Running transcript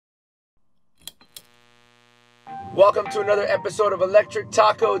Welcome to another episode of Electric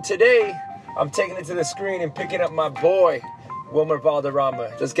Taco. Today, I'm taking it to the screen and picking up my boy, Wilmer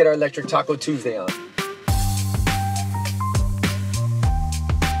Valderrama. Let's get our Electric Taco Tuesday on.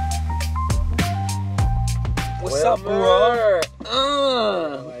 What's up, bro?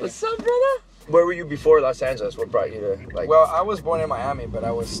 What's up, brother? Where were you before Los Angeles? What brought you to, Well, I was born in Miami, but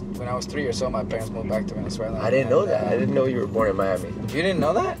when I was 3 years old, my parents moved back to Venezuela. I didn't know that. I didn't know you were born in Miami. You didn't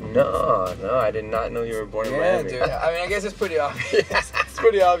know that? No, I did not know you were born in Miami. Yeah, dude. I mean, I guess it's pretty obvious. It's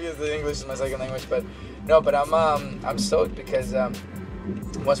pretty obvious that English is my second language, but I'm stoked because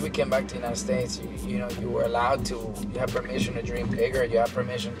once we came back to the United States, you were allowed to, you have permission to dream bigger, you have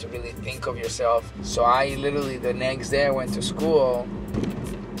permission to really think of yourself. So I literally, the next day I went to school,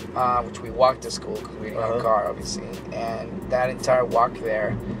 which we walked to school because we didn't have a car, obviously. And that entire walk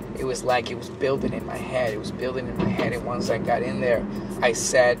there, it was like it was building in my head. And once I got in there, I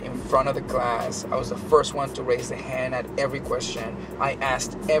sat in front of the class. I was the first one to raise the hand at every question. I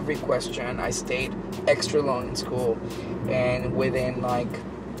asked every question. I stayed extra long in school. And within like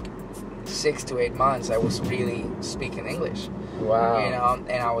 6 to 8 months, I was really speaking English. Wow.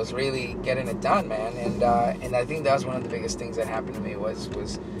 And I was really getting it done, man. And I think that was one of the biggest things that happened to me was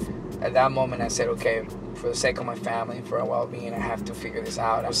at that moment I said, okay, for the sake of my family, for our well-being, I have to figure this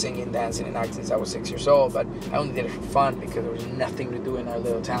out. I was singing, dancing, and acting since I was 6 years old, but I only did it for fun because there was nothing to do in our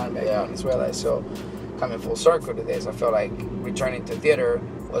little town back in Venezuela. So coming full circle to this, I felt like returning to theater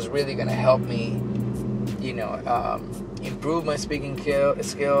was really going to help me, improve my speaking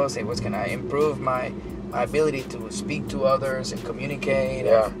skills. It was going to improve my ability to speak to others and communicate,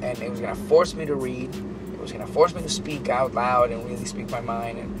 and it was going to force me to read. It was going to force me to speak out loud and really speak my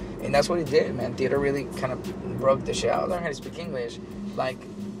mind, and that's what it did, man. Theater really kind of broke the shell. I learned how to speak English, like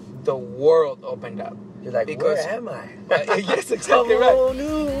the world opened up. You're like, where am I? Yes, exactly right. Oh,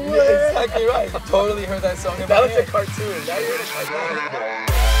 no, yeah, exactly right. Totally heard that song. That was a cartoon. That was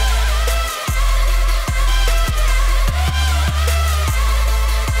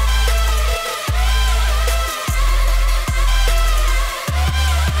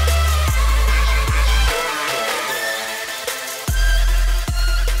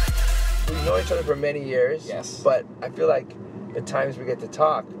each other for many years. Yes. But I feel like the times we get to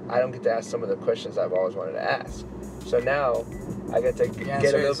talk, I don't get to ask some of the questions I've always wanted to ask. So now I get to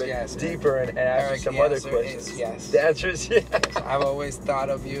get a little bit deeper and ask you some other questions. Yes. The answer is yes. I've always thought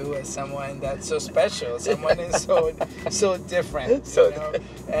of you as someone that's so special, someone is so different,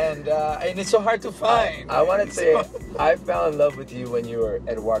 and it's so hard to find. I want to say I fell in love with you when you were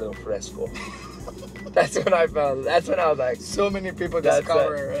Eduardo Fresco. That's when I was like, so many people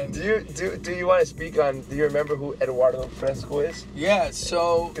discover. Do you want to speak on? Do you remember who Eduardo Fresco is? Yeah,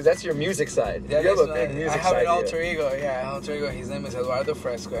 so because that's your music side. You have a big music side. I have an alter ego. Yeah, alter ego. His name is Eduardo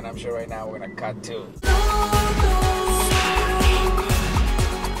Fresco, and I'm sure right now we're gonna cut too.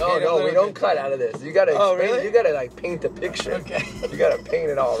 No, we don't cut out of this. You gotta explain. Really? You gotta paint the picture. Okay. You gotta paint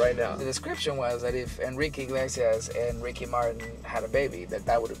it all right now. The description was that if Enrique Iglesias and Ricky Martin had a baby,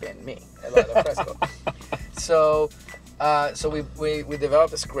 that would have been me, Eduardo Fresco. So we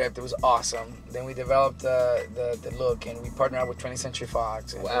developed the script. It was awesome. Then we developed the look, and we partnered up with 20th Century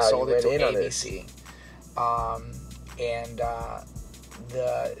Fox and we sold it to ABC.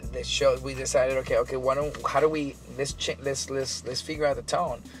 The show, we decided, okay, let's figure out the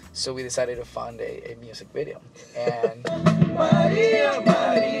tone. So we decided to fund a music video. And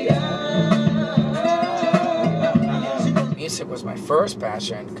music was my first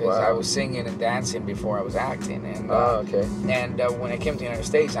passion because I was singing and dancing before I was acting. And when I came to the United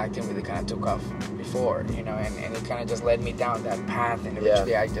States, acting really kind of took off before, and it kind of just led me down that path, and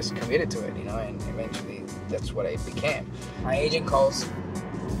eventually I just committed to it, and eventually that's what I became. My agent calls,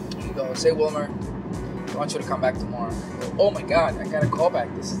 he goes, "Hey Wilmer, I want you to come back tomorrow." I go, "Oh my God, I got a call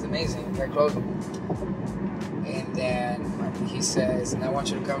back. This is amazing. I got close." And then he says, "And I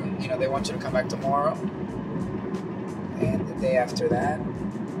want you to come, they want you to come back tomorrow. And the day after that,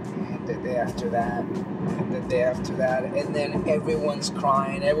 and the day after that, and the day after that." And then everyone's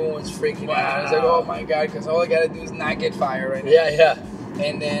crying, everyone's freaking out. It's like, oh my God, because all I gotta do is not get fired right now. Yeah.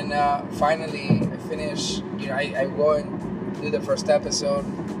 And then finally I finish, I go and do the first episode,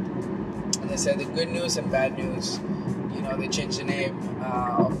 and they said the good news and bad news, they changed the name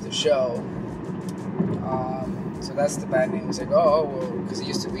of the show. So that's the bad news. Like, well, because it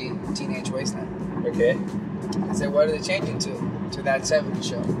used to be Teenage Wasteland. Okay. I said, what are they changing to that 70s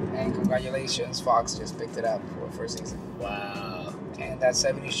show? And congratulations, Fox just picked it up for a first season. Wow. And that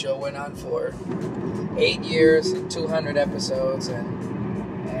 70s show went on for 8 years and 200 episodes, and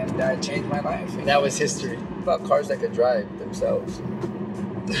changed my life. That was history. About cars that could drive themselves.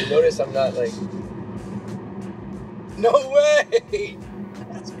 You notice I'm not like No way!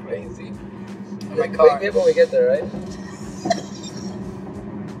 That's crazy. In my car. Wait when we get there, right?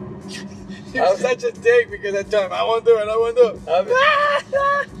 You're such a dick because I told him, I won't do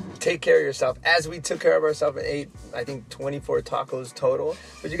it. Take care of yourself. As we took care of ourselves and ate, I think, 24 tacos total.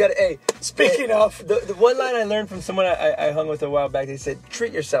 But you got to, Speaking of. The one line I learned from someone I hung with a while back, they said,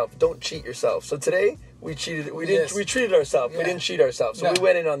 treat yourself. Don't cheat yourself. So today, we treated ourselves. Yeah. We didn't cheat ourselves. So we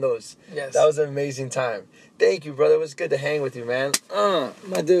went in on those. Yes. That was an amazing time. Thank you, brother. It was good to hang with you, man.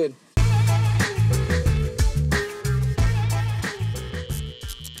 My dude.